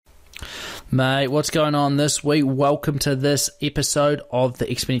Mate, what's going on this week? Welcome to this episode of the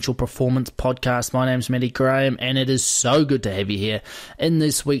Exponential Performance Podcast. My name's Matty Graham, and it is so good to have you here. In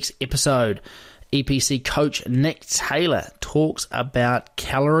this week's episode, EPC coach Nick Taylor talks about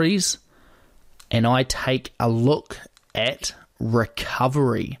calories, and I take a look at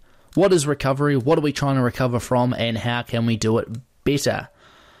recovery. What is recovery? What are we trying to recover from, and how can we do it better?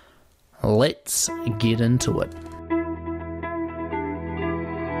 Let's get into it.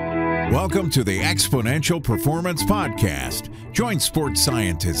 Welcome to the Exponential Performance Podcast. Join sports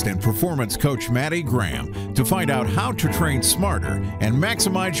scientist and performance coach Matty Graham to find out how to train smarter and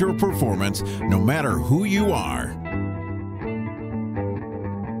maximize your performance no matter who you are.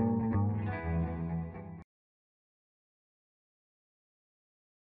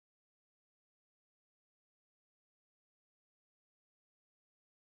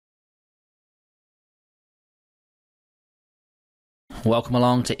 Welcome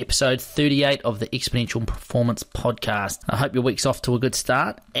along to episode 38 of the Exponential Performance Podcast. I hope your week's off to a good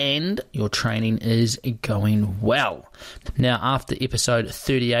start and your training is going well. Now, after episode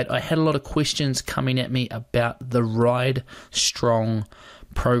 38, I had a lot of questions coming at me about the Ride Strong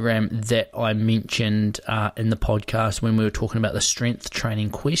program that I mentioned in the podcast when we were talking about the strength training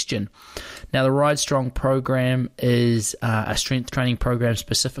question. Now, the Ride Strong program is a strength training program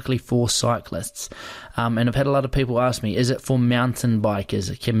specifically for cyclists. And I've had a lot of people ask me, is it for mountain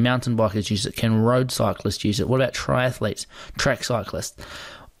bikers? Can mountain bikers use it? Can road cyclists use it? What about triathletes, track cyclists?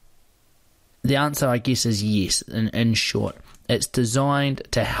 The answer, I guess, is yes, in short. It's designed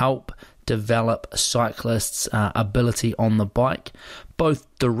to help develop cyclists' ability on the bike, both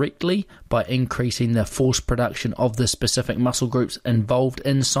directly by increasing the force production of the specific muscle groups involved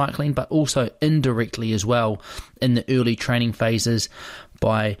in cycling, but also indirectly as well in the early training phases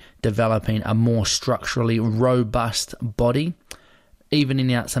by developing a more structurally robust body,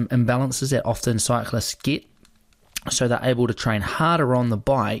 evening out some imbalances that often cyclists get, so they're able to train harder on the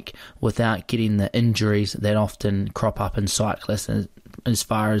bike without getting the injuries that often crop up in cyclists as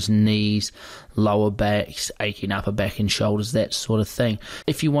far as knees, lower backs, aching upper back and shoulders, that sort of thing.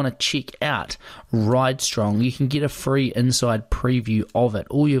 If you want to check out Ride Strong, you can get a free inside preview of it.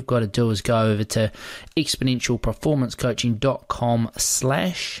 All you've got to do is go over to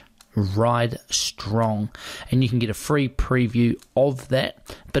exponentialperformancecoaching.com/Ride Strong, and you can get a free preview of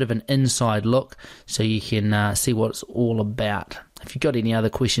that, a bit of an inside look, so you can see what it's all about. If you've got any other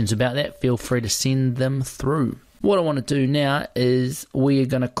questions about that, feel free to send them through. What I want to do now is we are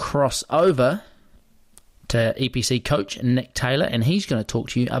going to cross over to EPC coach Nick Taylor, and he's going to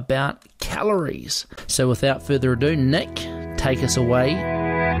talk to you about calories. So without further ado, Nick, take us away.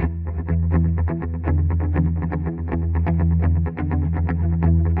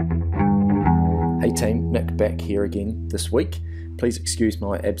 Hey team, Nick back here again this week. Please excuse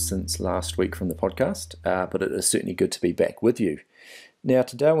my absence last week from the podcast, but it is certainly good to be back with you. Now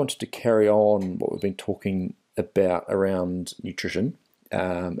today I wanted to carry on what we've been talking about around nutrition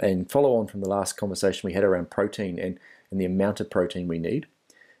and follow on from the last conversation we had around protein and the amount of protein we need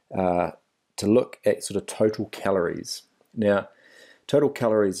to look at sort of total calories. Now, total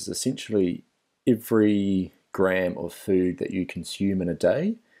calories is essentially every gram of food that you consume in a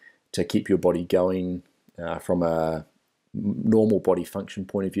day to keep your body going from a normal body function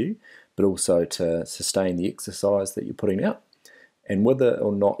point of view, but also to sustain the exercise that you're putting out. And whether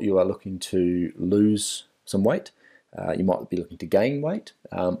or not you are looking to lose some weight, you might be looking to gain weight,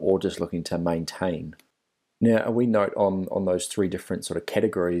 or just looking to maintain. Now, we note on those three different sort of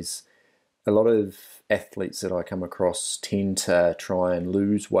categories, a lot of athletes that I come across tend to try and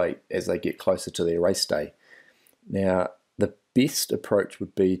lose weight as they get closer to their race day. Now, the best approach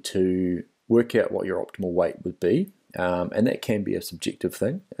would be to work out what your optimal weight would be, and that can be a subjective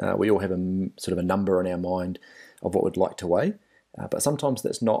thing. We all have a sort of a number in our mind of what we'd like to weigh, but sometimes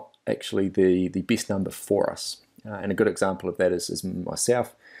that's not actually the best number for us. And a good example of that is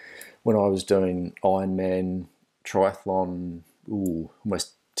myself. When I was doing Ironman triathlon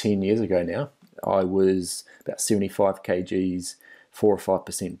almost 10 years ago now, I was about 75 kgs, 4 or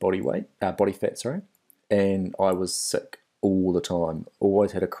 5% body fat, and I was sick all the time.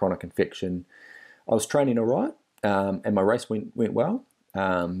 Always had a chronic infection. I was training all right, and my race went well,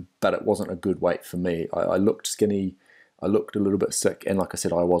 but it wasn't a good weight for me. I looked skinny, I looked a little bit sick, and like I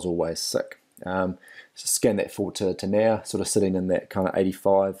said, I was always sick. So scan that forward to now, sort of sitting in that kind of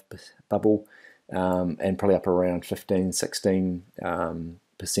 85 bubble, and probably up around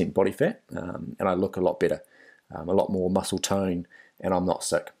 15-16% body fat, and I look a lot better, a lot more muscle tone, and I'm not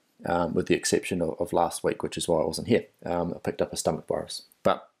sick, with the exception of last week, which is why I wasn't here. I picked up a stomach virus.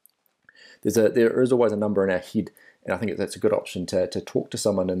 But there is always a number in our head And I think that's a good option to talk to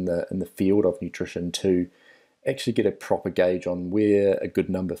someone in the field of nutrition to actually get a proper gauge on where a good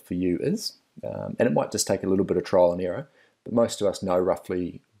number for you is. And it might just take a little bit of trial and error, but most of us know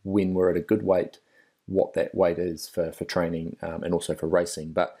roughly when we're at a good weight, what that weight is for training and also for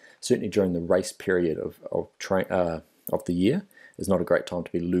racing. But certainly during the race period of the year is not a great time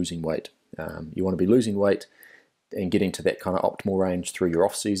to be losing weight. You want to be losing weight and getting to that kind of optimal range through your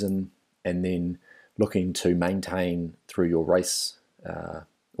off season, and then looking to maintain through your race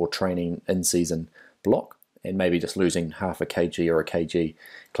or training in season block, and maybe just losing half a kg or a kg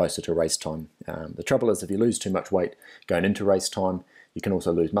closer to race time. The trouble is, if you lose too much weight going into race time, you can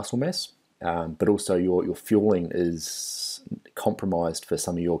also lose muscle mass, but also your fueling is compromised for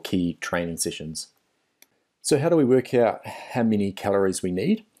some of your key training sessions. So how do we work out how many calories we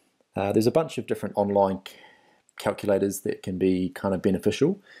need? There's a bunch of different online calculators that can be kind of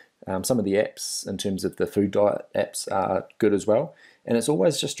beneficial. Some of the apps, in terms of the food diet apps, are good as well. And it's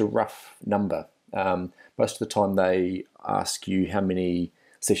always just a rough number. Most of the time they ask you how many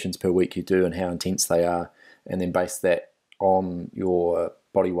sessions per week you do and how intense they are, and then base that on your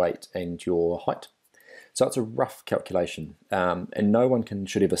body weight and your height. So it's a rough calculation, and no one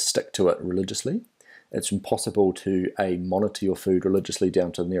should ever stick to it religiously. It's impossible to monitor your food religiously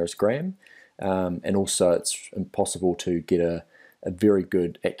down to the nearest gram, and also it's impossible to get a very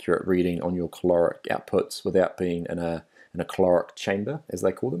good, accurate reading on your caloric outputs without being in a caloric chamber, as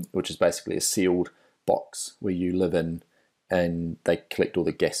they call them, which is basically a sealed box where you live in, and they collect all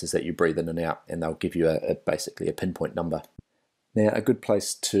the gases that you breathe in and out, and they'll give you basically a pinpoint number. Now, a good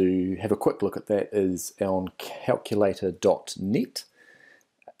place to have a quick look at that is on calculator.net,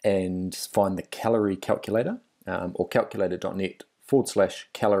 and find the calorie calculator, or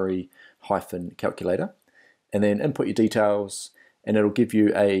calculator.net/calorie-calculator, and then input your details, and it'll give you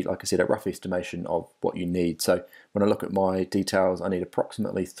like I said, a rough estimation of what you need. So when I look at my details, I need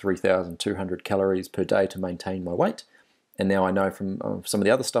approximately 3,200 calories per day to maintain my weight. And now I know from some of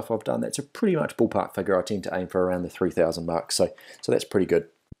the other stuff I've done, that's a pretty much ballpark figure. I tend to aim for around the 3,000 mark. So that's pretty good.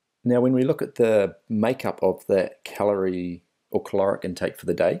 Now, when we look at the makeup of that calorie or caloric intake for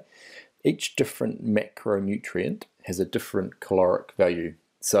the day, each different macronutrient has a different caloric value.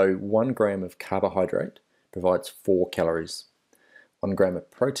 So 1 gram of carbohydrate provides 4 calories. 1 gram of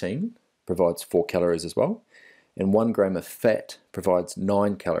protein provides 4 calories as well, and 1 gram of fat provides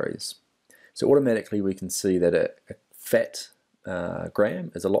 9 calories. So automatically we can see that a fat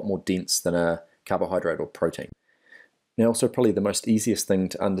gram is a lot more dense than a carbohydrate or protein. Now, also probably the most easiest thing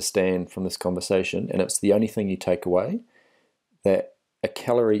to understand from this conversation, and it's the only thing you take away, that a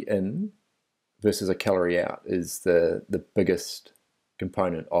calorie in versus a calorie out is the biggest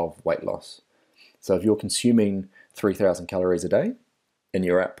component of weight loss. So if you're consuming 3,000 calories a day and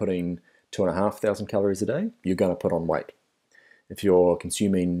you're outputting 2,500 calories a day, you're going to put on weight. If you're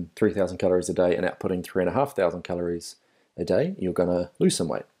consuming 3,000 calories a day and outputting 3,500 calories a day, you're going to lose some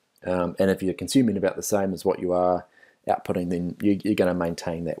weight. And if you're consuming about the same as what you are outputting, then you're going to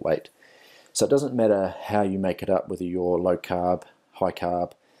maintain that weight. So it doesn't matter how you make it up, whether you're low carb, high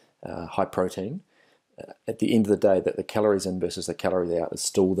protein. At the end of the day, that the calories in versus the calories out is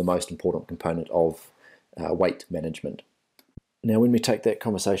still the most important component of weight management. Now, when we take that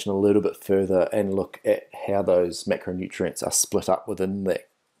conversation a little bit further and look at how those macronutrients are split up within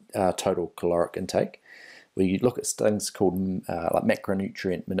that total caloric intake, we look at things called like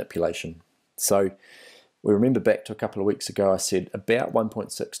macronutrient manipulation. So we remember back to a couple of weeks ago, I said about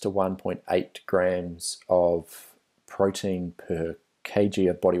 1.6 to 1.8 grams of protein per kg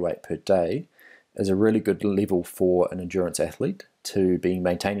of body weight per day is a really good level for an endurance athlete to be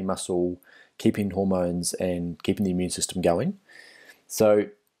maintaining muscle, keeping hormones, and keeping the immune system going. So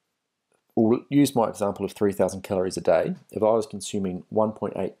we'll use my example of 3,000 calories a day. If I was consuming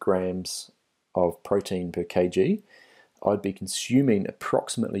 1.8 grams of protein per kg, I'd be consuming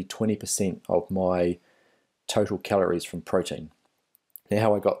approximately 20% of my total calories from protein. Now,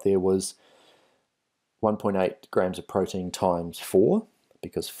 how I got there was 1.8 grams of protein times 4,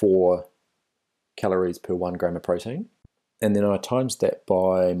 because 4 calories per 1 gram of protein. And then I times that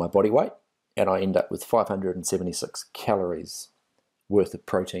by my body weight, and I end up with 576 calories worth of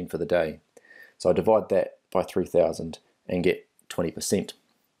protein for the day. So I divide that by 3,000 and get 20%,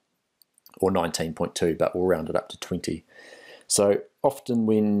 or 19.2, but we'll round it up to 20. So often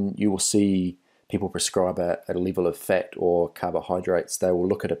when you will see people prescribe a level of fat or carbohydrates, they will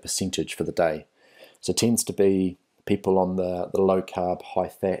look at a percentage for the day. So it tends to be people on the low carb, high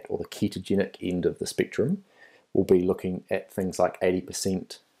fat, or the ketogenic end of the spectrum will be looking at things like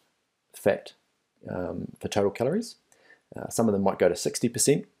 80% fat for total calories. Some of them might go to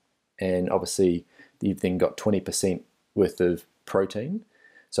 60%, and obviously you've then got 20% worth of protein.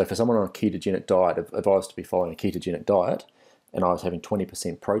 So for someone on a ketogenic diet, if I was to be following a ketogenic diet and I was having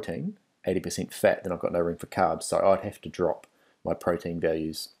 20% protein, 80% fat, then I've got no room for carbs. So I'd have to drop my protein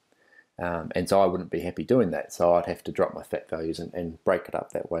values. And so I wouldn't be happy doing that. So I'd have to drop my fat values and break it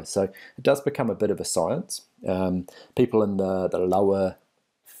up that way. So it does become a bit of a science. People in the lower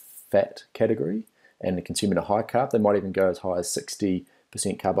fat category and consuming a high carb, they might even go as high as 60%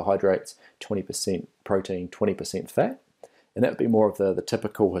 carbohydrates, 20% protein, 20% fat. And that would be more of the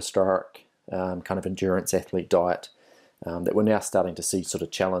typical historic kind of endurance athlete diet that we're now starting to see sort of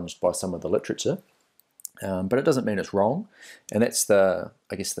challenged by some of the literature. But it doesn't mean it's wrong. And that's the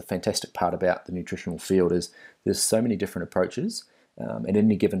fantastic part about the nutritional field is there's so many different approaches. At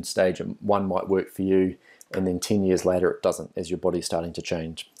any given stage, one might work for you, and then 10 years later it doesn't, as your body's starting to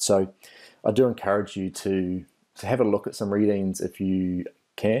change. So I do encourage you to have a look at some readings if you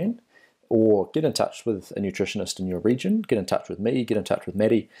can, or get in touch with a nutritionist in your region, get in touch with me, get in touch with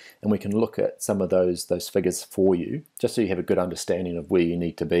Maddie, and we can look at some of those figures for you, just so you have a good understanding of where you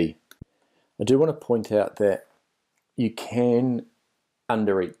need to be. I do want to point out that you can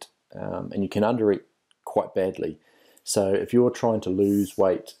undereat, and you can undereat quite badly. So if you're trying to lose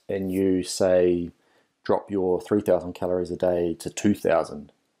weight and you say drop your 3,000 calories a day to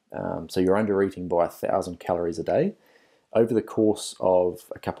 2,000, so you're undereating by 1,000 calories a day, over the course of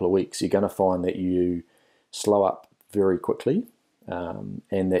a couple of weeks, you're going to find that you slow up very quickly,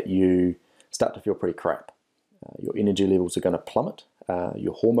 and that you start to feel pretty crap. Your energy levels are going to plummet.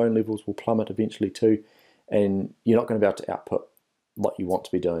 Your hormone levels will plummet eventually too, and you're not going to be able to output what you want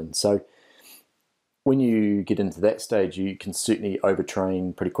to be doing. So when you get into that stage, you can certainly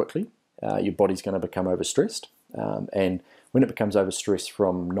overtrain pretty quickly. Your body's going to become overstressed, and when it becomes overstressed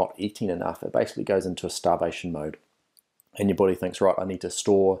from not eating enough, it basically goes into a starvation mode. And your body thinks, right, I need to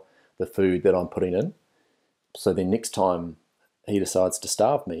store the food that I'm putting in. So then next time he decides to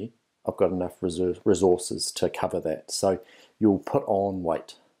starve me, I've got enough resources to cover that. So you'll put on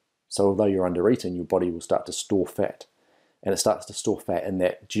weight. So although you're under eating, your body will start to store fat. And it starts to store fat in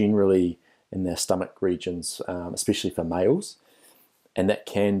that generally in their stomach regions, especially for males. And that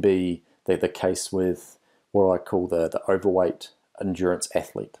can be the case with what I call the overweight endurance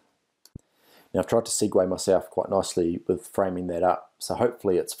athlete. Now, I've tried to segue myself quite nicely with framing that up, so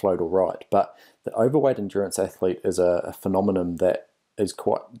hopefully it's flowed all right. But the overweight endurance athlete is a phenomenon that is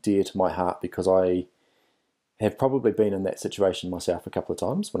quite dear to my heart, because I have probably been in that situation myself a couple of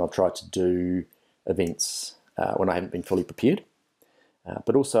times when I've tried to do events when I haven't been fully prepared.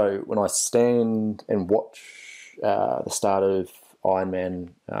 But also when I stand and watch the start of Ironman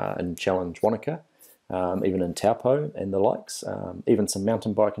and Challenge Wanaka, even in Taupo and the likes, even some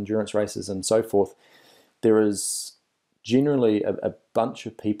mountain bike endurance races and so forth, there is generally a bunch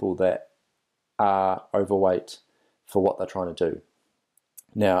of people that are overweight for what they're trying to do.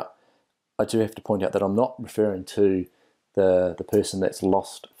 Now, I do have to point out that I'm not referring to the person that's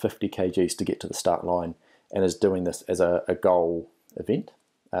lost 50 kgs to get to the start line and is doing this as a goal event.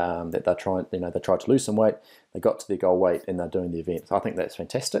 That they're trying, they tried to lose some weight, they got to their goal weight, and they're doing the event. So I think that's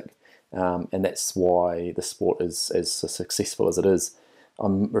fantastic, and that's why the sport is as successful as it is.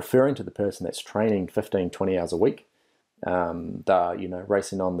 I'm referring to the person that's training 15, 20 hours a week. They're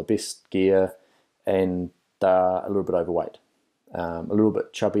racing on the best gear, and they're a little bit overweight, a little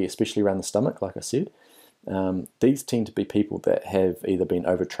bit chubby, especially around the stomach, like I said. These tend to be people that have either been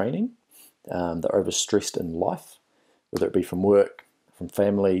overtraining, they're overstressed in life, whether it be from work, from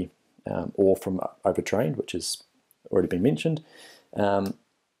family, or from overtrained, which has already been mentioned. And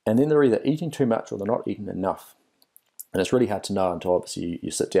then they're either eating too much or they're not eating enough. And it's really hard to know until obviously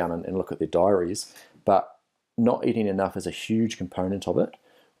you sit down and look at their diaries. But not eating enough is a huge component of it,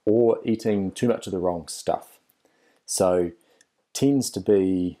 or eating too much of the wrong stuff. So tends to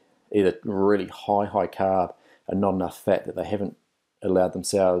be either really high carb and not enough fat, that they haven't allowed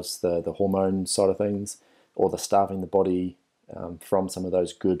themselves the hormone side of things, or they're starving the body from some of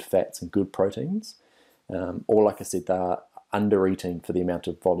those good fats and good proteins, or like I said, they're under eating for the amount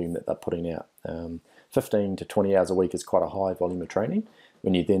of volume that they're putting out. 15 to 20 hours a week is quite a high volume of training.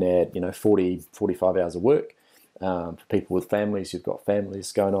 When you then add 40, 45 hours of work, for people with families, you've got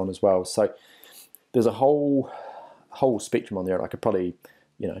families going on as well. So there's a whole spectrum on there, and I could probably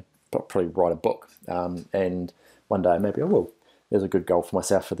write a book, and one day maybe I will. There's a good goal for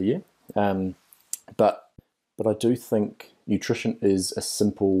myself for the year. But I do think nutrition is a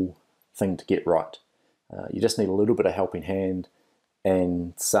simple thing to get right. You just need a little bit of helping hand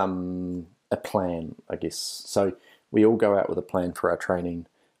and a plan, I guess. So we all go out with a plan for our training.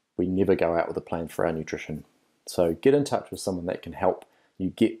 We never go out with a plan for our nutrition. So get in touch with someone that can help you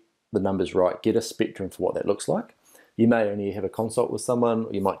get the numbers right, get a spectrum for what that looks like. You may only have a consult with someone,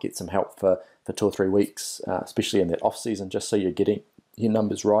 or you might get some help for 2 or 3 weeks, especially in that off season, just so you're getting your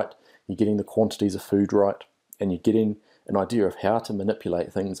numbers right, you're getting the quantities of food right, and you're getting an idea of how to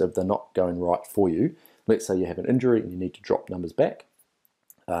manipulate things if they're not going right for you. Let's say you have an injury and you need to drop numbers back,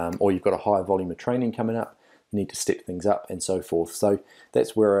 or you've got a high volume of training coming up, you need to step things up and so forth. So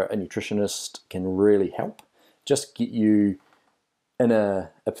that's where a nutritionist can really help, just get you in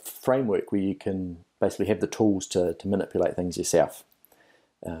a framework where you can basically have the tools to manipulate things yourself.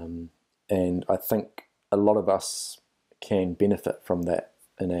 And I think a lot of us can benefit from that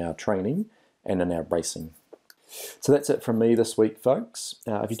in our training and in our bracing. So that's it from me this week, folks.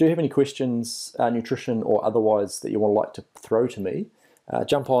 If you do have any questions, nutrition or otherwise, that you would like to throw to me,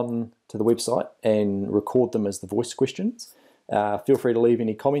 jump on to the website and record them as the voice questions. Feel free to leave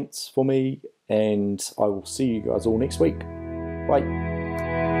any comments for me, and I will see you guys all next week. Bye.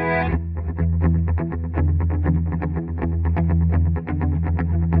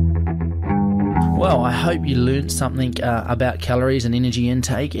 Well, I hope you learned something about calories and energy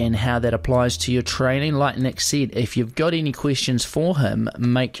intake and how that applies to your training. Like Nick said, if you've got any questions for him,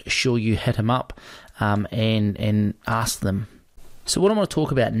 make sure you hit him up and ask them. So what I want to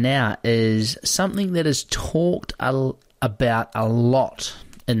talk about now is something that is talked about a lot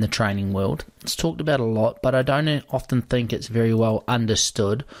in the training world. It's talked about a lot, but I don't often think it's very well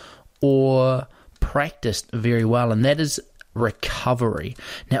understood or practiced very well, and that is recovery.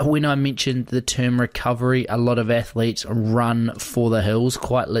 Now, when I mentioned the term recovery, a lot of athletes run for the hills,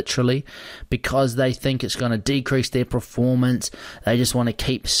 quite literally, because they think it's going to decrease their performance. They just want to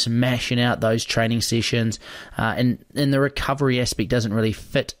keep smashing out those training sessions, and the recovery aspect doesn't really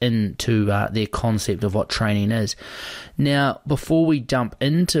fit into their concept of what training is. Now, before we jump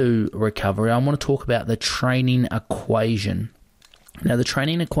into recovery, I want to talk about the training equation. Now, the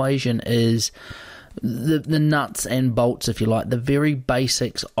training equation is the nuts and bolts, if you like, the very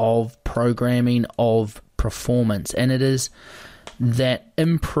basics of programming of performance, and it is that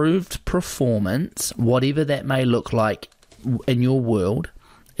improved performance, whatever that may look like in your world,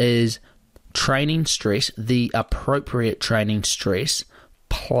 is training stress, the appropriate training stress,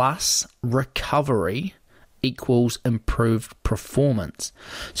 plus recovery equals improved performance.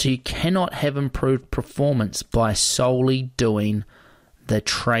 So you cannot have improved performance by solely doing the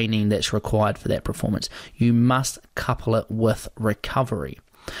training that's required for that performance. You must couple it with recovery.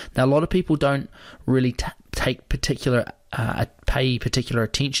 Now, a lot of people don't really pay particular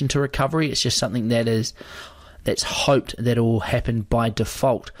attention to recovery. It's just something that's hoped that it will happen by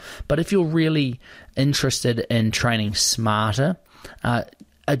default. But if you're really interested in training smarter,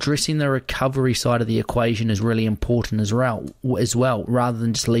 addressing the recovery side of the equation is really important as well, rather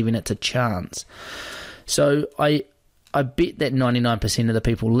than just leaving it to chance. So I bet that 99% of the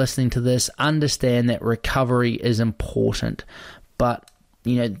people listening to this understand that recovery is important, but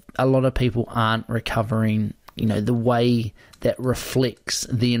a lot of people aren't recovering the way that reflects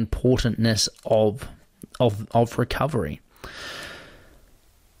the importantness of recovery.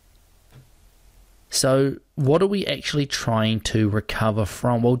 So what are we actually trying to recover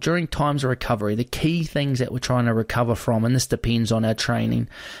from? Well, during times of recovery, the key things that we're trying to recover from, and this depends on our training,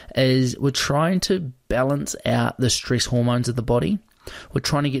 is we're trying to balance out the stress hormones of the body. We're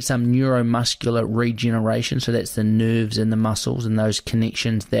trying to get some neuromuscular regeneration, so that's the nerves and the muscles and those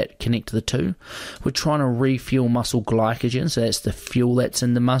connections that connect the two. We're trying to refuel muscle glycogen, so that's the fuel that's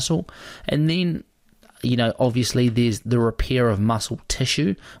in the muscle. And then obviously there's the repair of muscle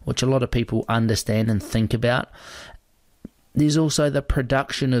tissue, which a lot of people understand and think about. There's also the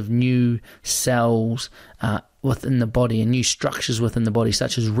production of new cells within the body and new structures within the body,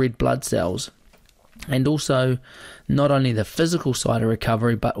 such as red blood cells. And also, not only the physical side of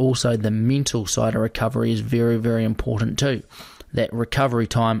recovery, but also the mental side of recovery is very, very important too. That recovery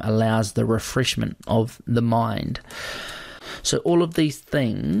time allows the refreshment of the mind. So all of these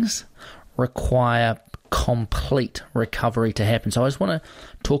things require complete recovery to happen. So I just want to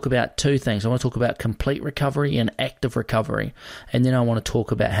talk about two things. I want to talk about complete recovery and active recovery, and then I want to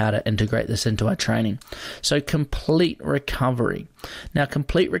talk about how to integrate this into our training. So complete recovery. Now,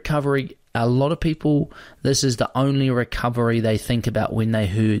 complete recovery, a lot of people, this is the only recovery they think about when they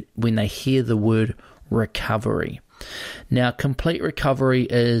hear the word recovery. Now, complete recovery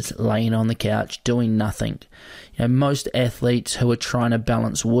is laying on the couch doing nothing. Most athletes who are trying to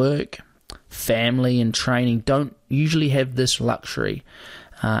balance work, family and training don't usually have this luxury,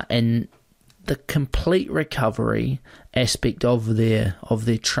 and the complete recovery aspect of their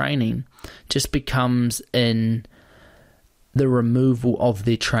training just becomes in the removal of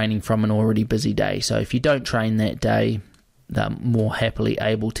their training from an already busy day. So if you don't train that day, they're more happily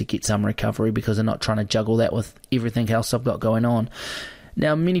able to get some recovery because they're not trying to juggle that with everything else I've got going on.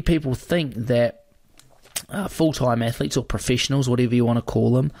 Now, many people think that full-time athletes or professionals, whatever you want to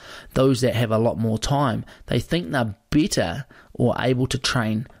call them, those that have a lot more time, they think they're better or able to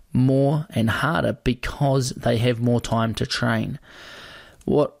train more and harder because they have more time to train.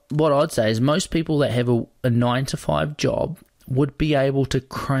 What I'd say is most people that have a 9-to-5 job would be able to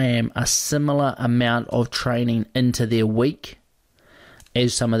cram a similar amount of training into their week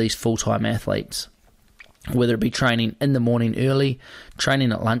as some of these full-time athletes. Whether it be training in the morning early,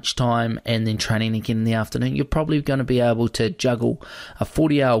 training at lunchtime, and then training again in the afternoon, you're probably going to be able to juggle a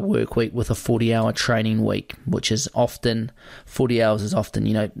 40-hour work week with a 40-hour training week, which is often, 40 hours is often,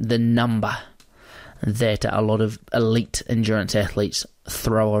 the number that a lot of elite endurance athletes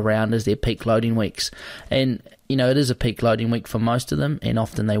throw around as their peak loading weeks. And, it is a peak loading week for most of them, and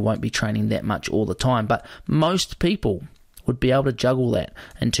often they won't be training that much all the time. But most people would be able to juggle that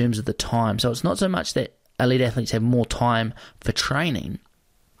in terms of the time. So it's not so much that elite athletes have more time for training,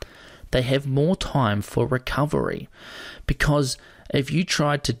 they have more time for recovery. Because if you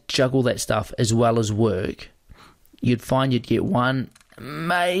tried to juggle that stuff as well as work, you'd find you'd get 1,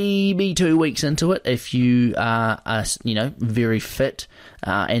 maybe 2 weeks into it if you are very fit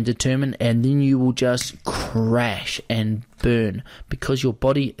and determined, and then you will just crash and burn because your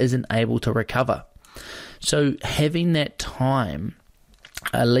body isn't able to recover. So having that time,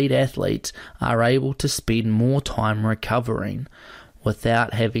 elite athletes are able to spend more time recovering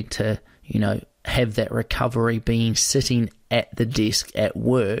without having to, have that recovery being sitting at the desk at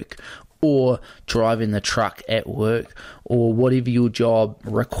work or driving the truck at work or whatever your job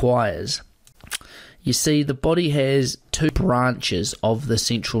requires. You see, the body has 2 branches of the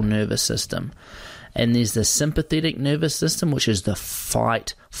central nervous system. And there's the sympathetic nervous system, which is the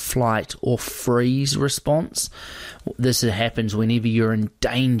fight, flight, or freeze response. This happens whenever you're in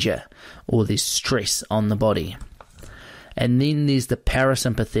danger or there's stress on the body. And then there's the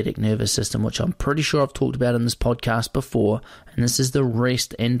parasympathetic nervous system, which I'm pretty sure I've talked about in this podcast before. And this is the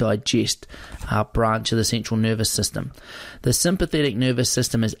rest and digest branch of the central nervous system. The sympathetic nervous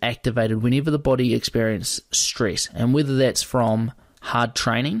system is activated whenever the body experiences stress. And whether that's from hard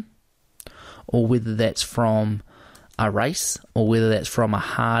training, or whether that's from a race, or whether that's from a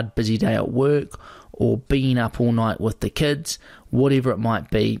hard, busy day at work, or being up all night with the kids, whatever it might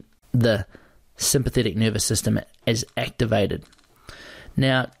be, the sympathetic nervous system is activated.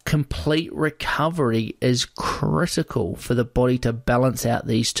 Now, complete recovery is critical for the body to balance out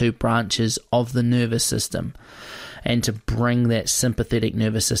these 2 branches of the nervous system and to bring that sympathetic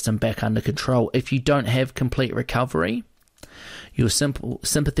nervous system back under control. If you don't have complete recovery, your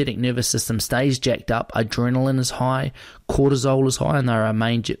sympathetic nervous system stays jacked up, adrenaline is high, cortisol is high, and there are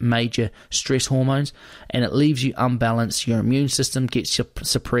major stress hormones, and it leaves you unbalanced. Your immune system gets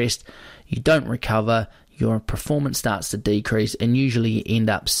suppressed, you don't recover, your performance starts to decrease, and usually you end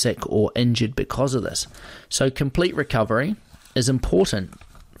up sick or injured because of this. So complete recovery is important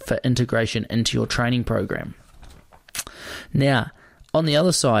for integration into your training program. Now, on the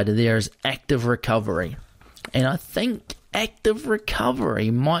other side, there is active recovery, and I think active recovery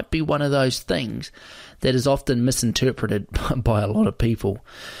might be one of those things that is often misinterpreted by a lot of people.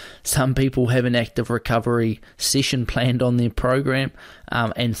 Some people have an active recovery session planned on their program,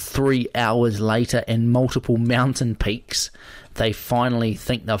 and 3 hours later and multiple mountain peaks, they finally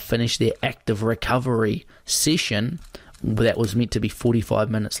think they've finished their active recovery session that was meant to be 45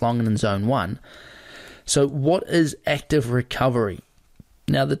 minutes long and in zone 1. So what is active recovery?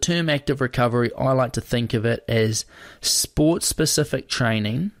 Now, the term active recovery, I like to think of it as sport-specific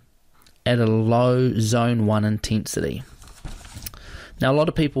training at a low zone 1 intensity. Now, a lot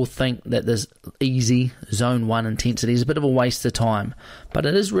of people think that this easy zone 1 intensity is a bit of a waste of time, but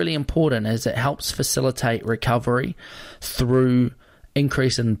it is really important as it helps facilitate recovery through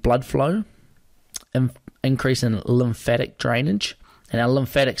increase in blood flow, increase in lymphatic drainage. And our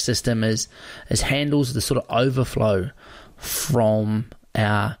lymphatic system handles the sort of overflow from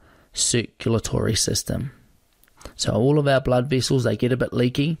our circulatory system. So all of our blood vessels, they get a bit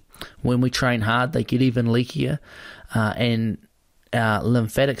leaky. When we train hard, they get even leakier, and our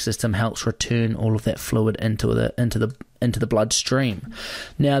lymphatic system helps return all of that fluid into the bloodstream.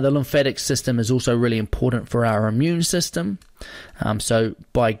 Now, the lymphatic system is also really important for our immune system. So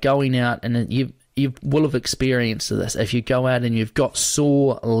by going out, and you will have experienced this, if you go out and you've got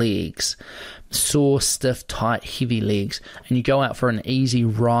sore legs, sore, stiff, tight, heavy legs, and you go out for an easy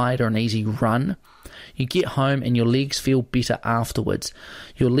ride or an easy run, you get home and your legs feel better afterwards.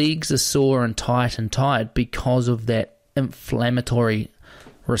 Your legs are sore and tight and tired because of that inflammatory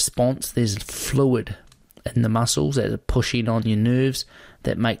response. There's fluid in the muscles that are pushing on your nerves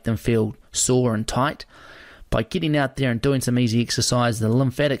that make them feel sore and tight. By getting out there and doing some easy exercise, the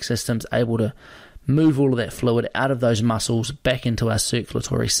lymphatic system's able to move all of that fluid out of those muscles back into our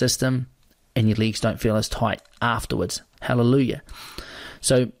circulatory system, and your legs don't feel as tight afterwards. Hallelujah.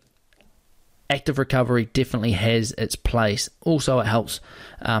 So active recovery definitely has its place. Also, it helps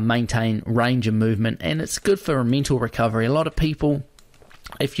maintain range of movement, and it's good for mental recovery. A lot of people,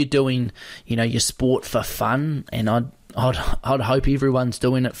 if you're doing, your sport for fun, and I'd hope everyone's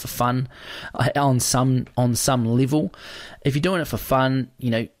doing it for fun on some level. If you're doing it for fun,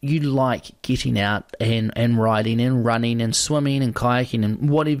 you like getting out and riding and running and swimming and kayaking and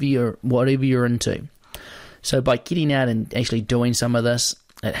whatever you're into. So by getting out and actually doing some of this,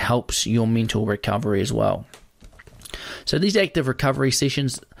 it helps your mental recovery as well. So these active recovery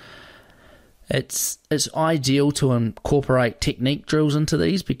sessions, it's ideal to incorporate technique drills into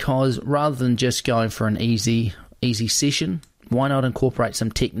these, because rather than just going for an easy session, why not incorporate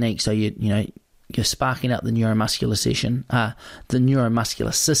some technique so you're sparking up the neuromuscular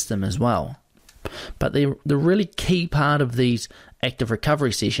system as well. But the really key part of these active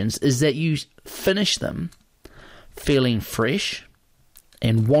recovery sessions is that you finish them feeling fresh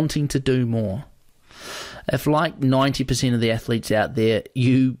and wanting to do more. If, like 90% of the athletes out there,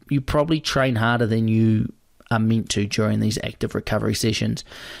 you probably train harder than you are meant to during these active recovery sessions,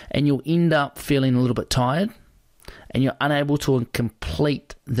 and you'll end up feeling a little bit tired, and you're unable to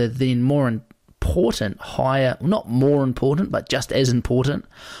complete the then more important, not more important, but just as important,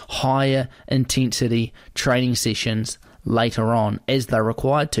 higher intensity training sessions later on, as they're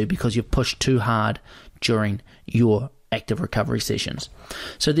required to, because you've pushed too hard during your active recovery sessions.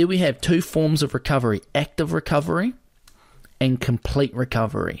 So there we have two forms of recovery: active recovery and complete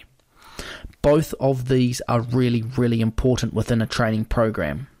recovery. Both of these are really, really important within a training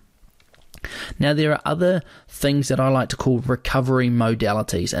program. Now, there are other things that I like to call recovery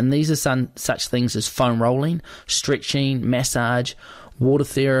modalities, and these are some such things as foam rolling, stretching, massage, water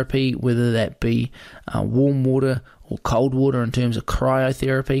therapy, whether that be warm water or cold water in terms of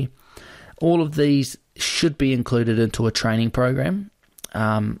cryotherapy. All of these should be included into a training program,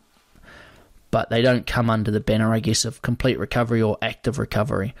 but they don't come under the banner, I guess, of complete recovery or active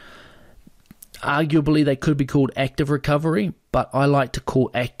recovery. Arguably, they could be called active recovery, but I like to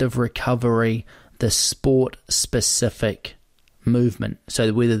call active recovery the sport-specific movement.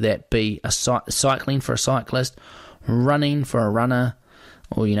 So whether that be cycling for a cyclist, running for a runner,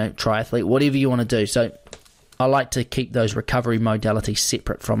 or, triathlete, whatever you want to do. So I like to keep those recovery modalities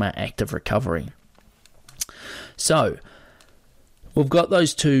separate from our active recovery. So we've got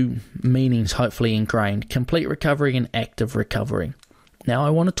those two meanings hopefully ingrained: complete recovery and active recovery. Now I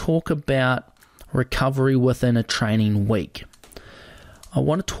want to talk about recovery within a training week. I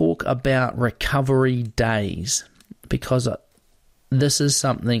want to talk about recovery days, because this is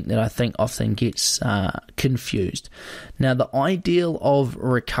something that I think often gets confused. Now, the ideal of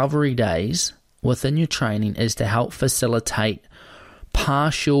recovery days within your training is to help facilitate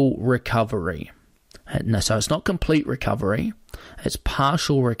partial recovery. So it's not complete recovery, it's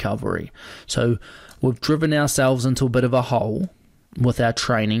partial recovery. So we've driven ourselves into a bit of a hole with our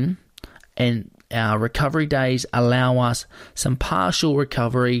training, and our recovery days allow us some partial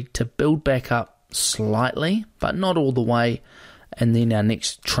recovery to build back up slightly, but not all the way, and then our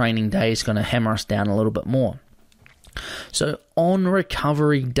next training day is going to hammer us down a little bit more. So on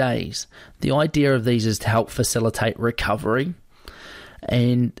recovery days, the idea of these is to help facilitate recovery,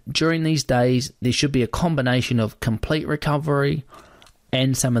 and during these days there should be a combination of complete recovery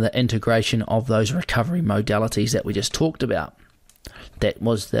and some of the integration of those recovery modalities that we just talked about. That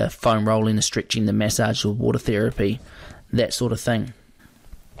was the foam rolling, the stretching, the massage, the water therapy, that sort of thing.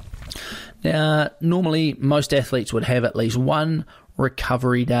 Now, normally most athletes would have at least one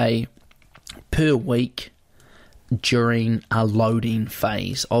recovery day per week during a loading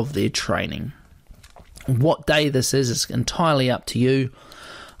phase of their training. What day this is entirely up to you.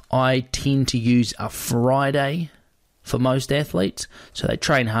 I tend to use a Friday for most athletes. So they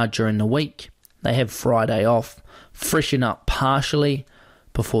train hard during the week. They have Friday off, freshen up partially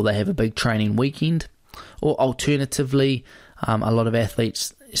before they have a big training weekend. Or alternatively, a lot of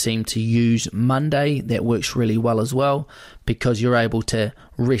athletes seem to use Monday. That works really well as well, because you're able to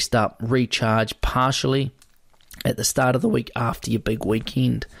rest up, recharge partially at the start of the week after your big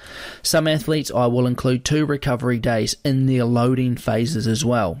weekend. Some athletes, I will include 2 recovery days in their loading phases as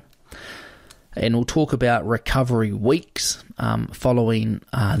well. And we'll talk about recovery weeks following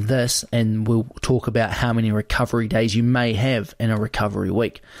this, and we'll talk about how many recovery days you may have in a recovery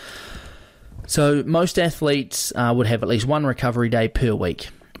week. So most athletes would have at least one recovery day per week.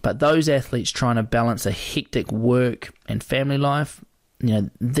 But those athletes trying to balance a hectic work and family life,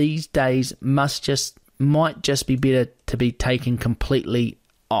 these days might just be better to be taken completely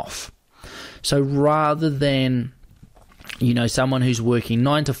off. So rather than, someone who's working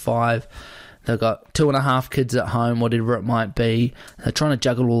 9 to 5, they've got 2.5 kids at home, whatever it might be, they're trying to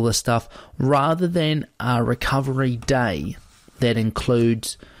juggle all this stuff, rather than a recovery day that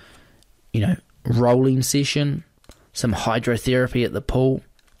includes, rolling session, some hydrotherapy at the pool,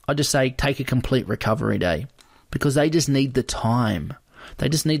 I just say take a complete recovery day, because they just need the time. They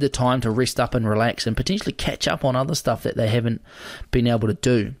just need the time to rest up and relax and potentially catch up on other stuff that they haven't been able to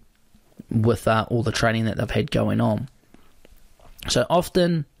do with all the training that they've had going on. So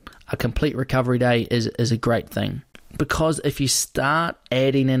often a complete recovery day is a great thing, because if you start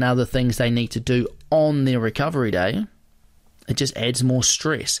adding in other things they need to do on their recovery day, it just adds more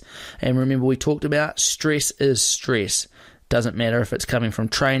stress. And remember, we talked about stress is stress. Doesn't matter if it's coming from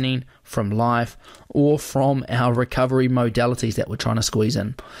training, from life, or from our recovery modalities that we're trying to squeeze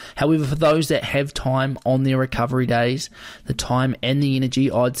in. However, for those that have time on their recovery days, the time and the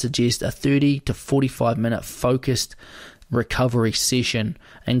energy, I'd suggest a 30 to 45 minute focused recovery session,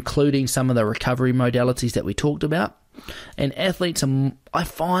 including some of the recovery modalities that we talked about. And I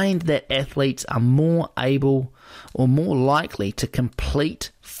find that athletes are more able or more likely to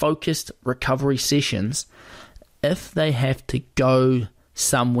complete focused recovery sessions if they have to go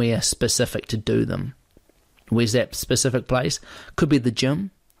somewhere specific to do them. Where's that specific place? Could be the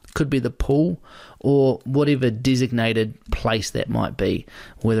gym, could be the pool, or whatever designated place that might be,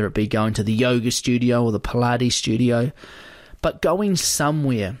 whether it be going to the yoga studio or the Pilates studio. But going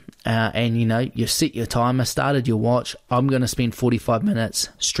somewhere, and you've set your timer, started your watch, I'm going to spend 45 minutes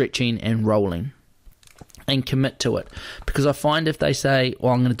stretching and rolling, and commit to it. Because I find if they say,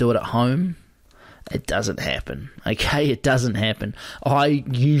 I'm going to do it at home, it doesn't happen. Okay, it doesn't happen. I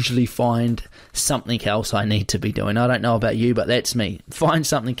usually find something else I need to be doing. I don't know about you, but that's me. Find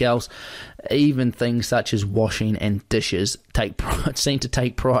something else. Even things such as washing and dishes seem to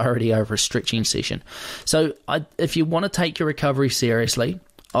take priority over a stretching session. So if you want to take your recovery seriously,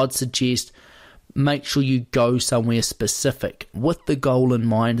 I'd suggest make sure you go somewhere specific with the goal in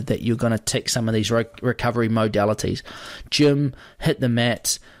mind that you're going to tick some of these recovery modalities. Gym, hit the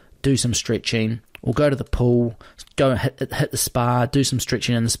mats, do some stretching, or go to the pool, go hit the spa, do some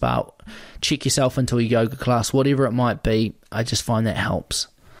stretching in the spa, check yourself into a yoga class, whatever it might be. I just find that helps.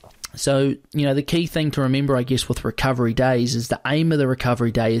 So, the key thing to remember, I guess, with recovery days is the aim of the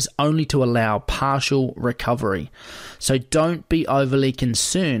recovery day is only to allow partial recovery. So don't be overly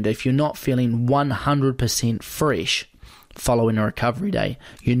concerned if you're not feeling 100% fresh following a recovery day.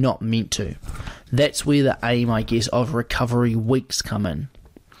 You're not meant to. That's where the aim, I guess, of recovery weeks come in.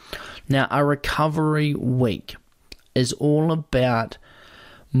 Now, a recovery week is all about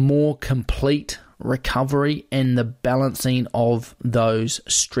more complete recovery and the balancing of those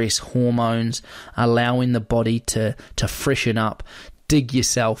stress hormones, allowing the body to freshen up, dig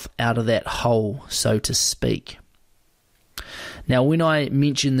yourself out of that hole, so to speak. Now, when I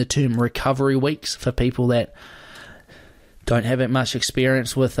mention the term recovery weeks, for people that don't have much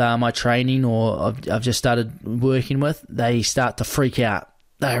experience with my training or I've just started working with, they start to freak out.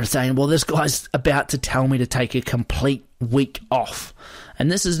 They're saying, well, this guy's about to tell me to take a complete week off.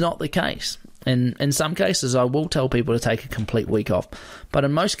 And this is not the case. In some cases, I will tell people to take a complete week off. But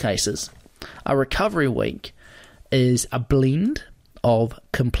in most cases, a recovery week is a blend of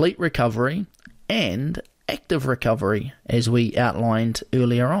complete recovery and active recovery, as we outlined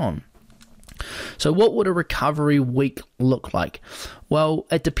earlier on. So what would a recovery week look like? Well,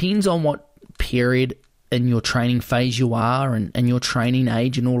 it depends on what period in your training phase you are and your training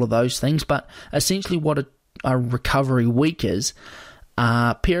age and all of those things. But essentially what a recovery week is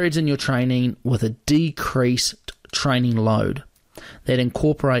periods in your training with a decreased training load that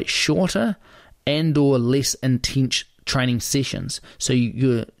incorporate shorter and or less intense training sessions. So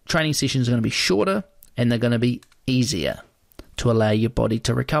your training sessions are going to be shorter and they're going to be easier to allow your body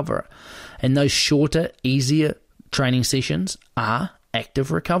to recover. And those shorter, easier training sessions are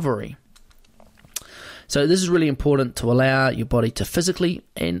active recovery. So this is really important to allow your body to physically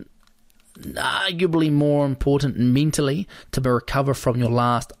and arguably more important mentally to recover from your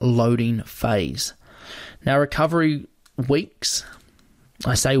last loading phase. Now, recovery weeks,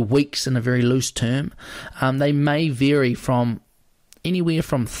 I say weeks in a very loose term, they may vary from anywhere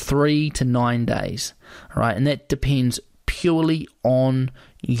from 3 to 9 days, right? And that depends purely on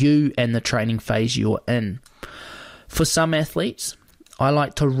you and the training phase you're in. For some athletes, I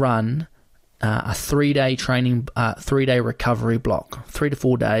like to run a 3-day training, 3-day recovery block, 3 to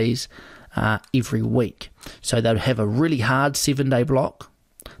 4 days every week. So they'll have a really hard 7-day block.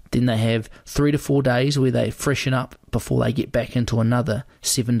 Then they have 3 to 4 days where they freshen up before they get back into another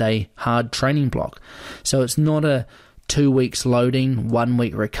 7-day hard training block. So it's not a 2 weeks loading, 1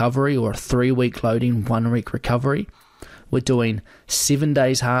 week recovery, or a 3 week loading, 1 week recovery. We're doing 7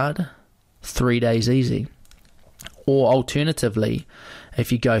 days hard, 3 days easy. Or alternatively,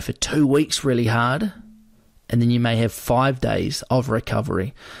 if you go for 2 weeks really hard, and then you may have 5 days of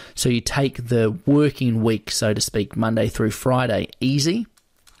recovery. So you take the working week, so to speak, Monday through Friday, easy,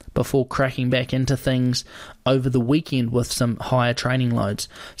 before cracking back into things over the weekend with some higher training loads.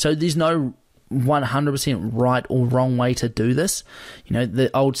 So there's no 100% right or wrong way to do this. You know,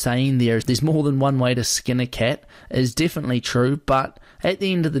 the old saying there's more than one way to skin a cat is definitely true, but at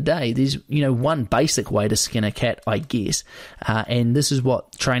the end of the day, there's, one basic way to skin a cat, I guess. And this is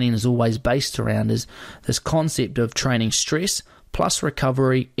what training is always based around, is this concept of training stress plus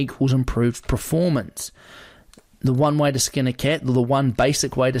recovery equals improved performance. The one way to skin a cat, the one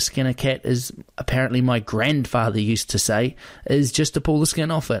basic way to skin a cat, is apparently my grandfather used to say, is just to pull the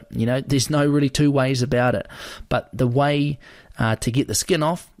skin off it. There's no really two ways about it. But the way to get the skin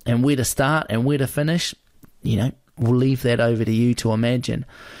off and where to start and where to finish, we'll leave that over to you to imagine.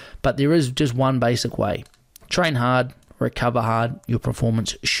 But there is just one basic way. Train hard, recover hard, your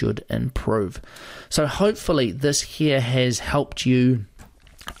performance should improve. So hopefully this here has helped you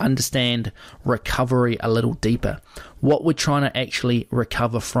understand recovery a little deeper. What we're trying to actually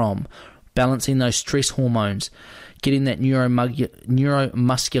recover from, balancing those stress hormones, getting that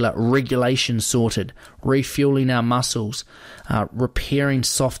neuromuscular regulation sorted, refueling our muscles, repairing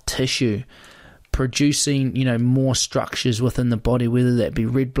soft tissue, producing more structures within the body, whether that be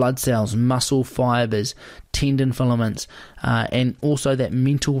red blood cells, muscle fibers, tendon filaments, and also that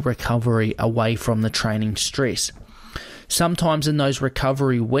mental recovery away from the training stress. Sometimes in those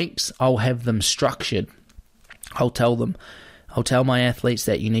recovery weeks, I'll have them structured. I'll tell my athletes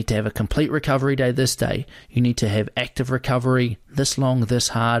that you need to have a complete recovery day this day. You need to have active recovery this long, this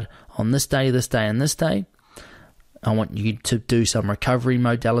hard, on this day, and this day. I want you to do some recovery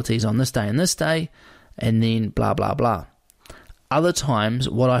modalities on this day, and then blah, blah, blah. Other times,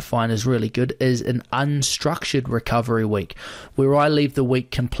 what I find is really good is an unstructured recovery week, where I leave the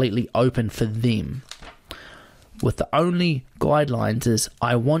week completely open for them. With the only guidelines is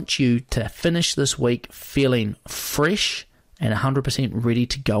I want you to finish this week feeling fresh and 100% ready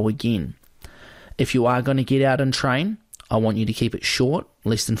to go again. If you are going to get out and train, I want you to keep it short,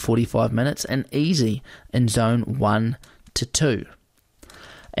 less than 45 minutes, and easy in zone 1 to 2.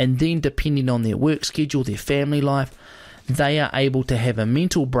 And then depending on their work schedule, their family life, they are able to have a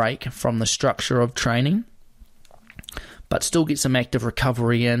mental break from the structure of training, but still get some active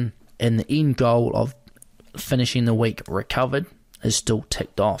recovery in, and the end goal of finishing the week recovered is still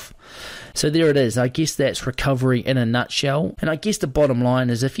ticked off. So there it is. I guess that's recovery in a nutshell. And I guess the bottom line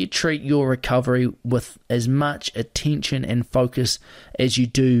is, if you treat your recovery with as much attention and focus as you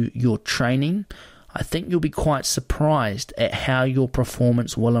do your training, I think you'll be quite surprised at how your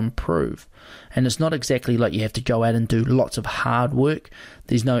performance will improve. And it's not exactly like you have to go out and do lots of hard work.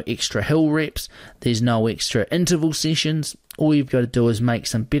 There's no extra hill reps. There's no extra interval sessions. All you've got to do is make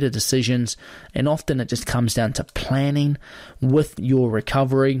some better decisions. And often it just comes down to planning with your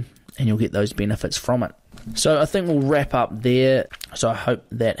recovery, and you'll get those benefits from it. So I think we'll wrap up there. So I hope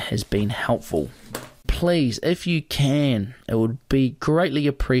that has been helpful. Please, if you can, it would be greatly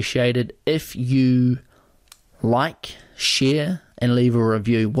appreciated if you like, share, and leave a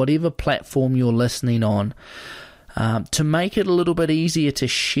review, whatever platform you're listening on. To make it a little bit easier to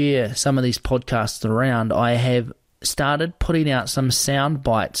share some of these podcasts around, I have started putting out some sound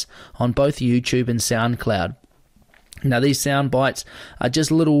bites on both YouTube and SoundCloud. Now, these sound bites are just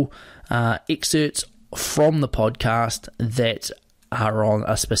little excerpts from the podcast that are on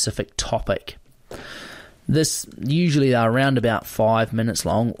a specific topic. This usually are around about 5 minutes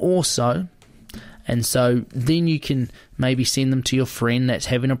long or so, and so then you can maybe send them to your friend that's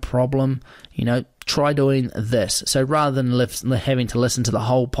having a problem. Try doing this. So rather than having to listen to the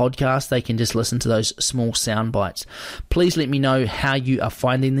whole podcast, they can just listen to those small sound bites. Please let me know how you are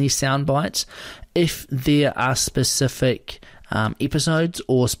finding these sound bites. If there are specific episodes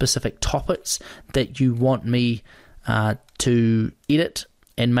or specific topics that you want me to edit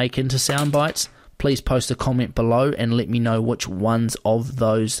and make into sound bites, please post a comment below and let me know which ones of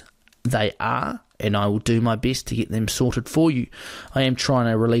those they are, and I will do my best to get them sorted for you. I am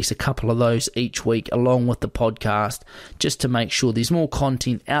trying to release a couple of those each week along with the podcast, just to make sure there's more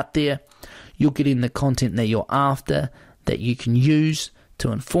content out there. You're getting the content that you're after, that you can use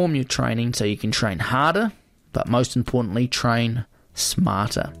to inform your training so you can train harder, but most importantly, train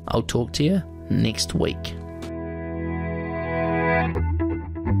smarter. I'll talk to you next week.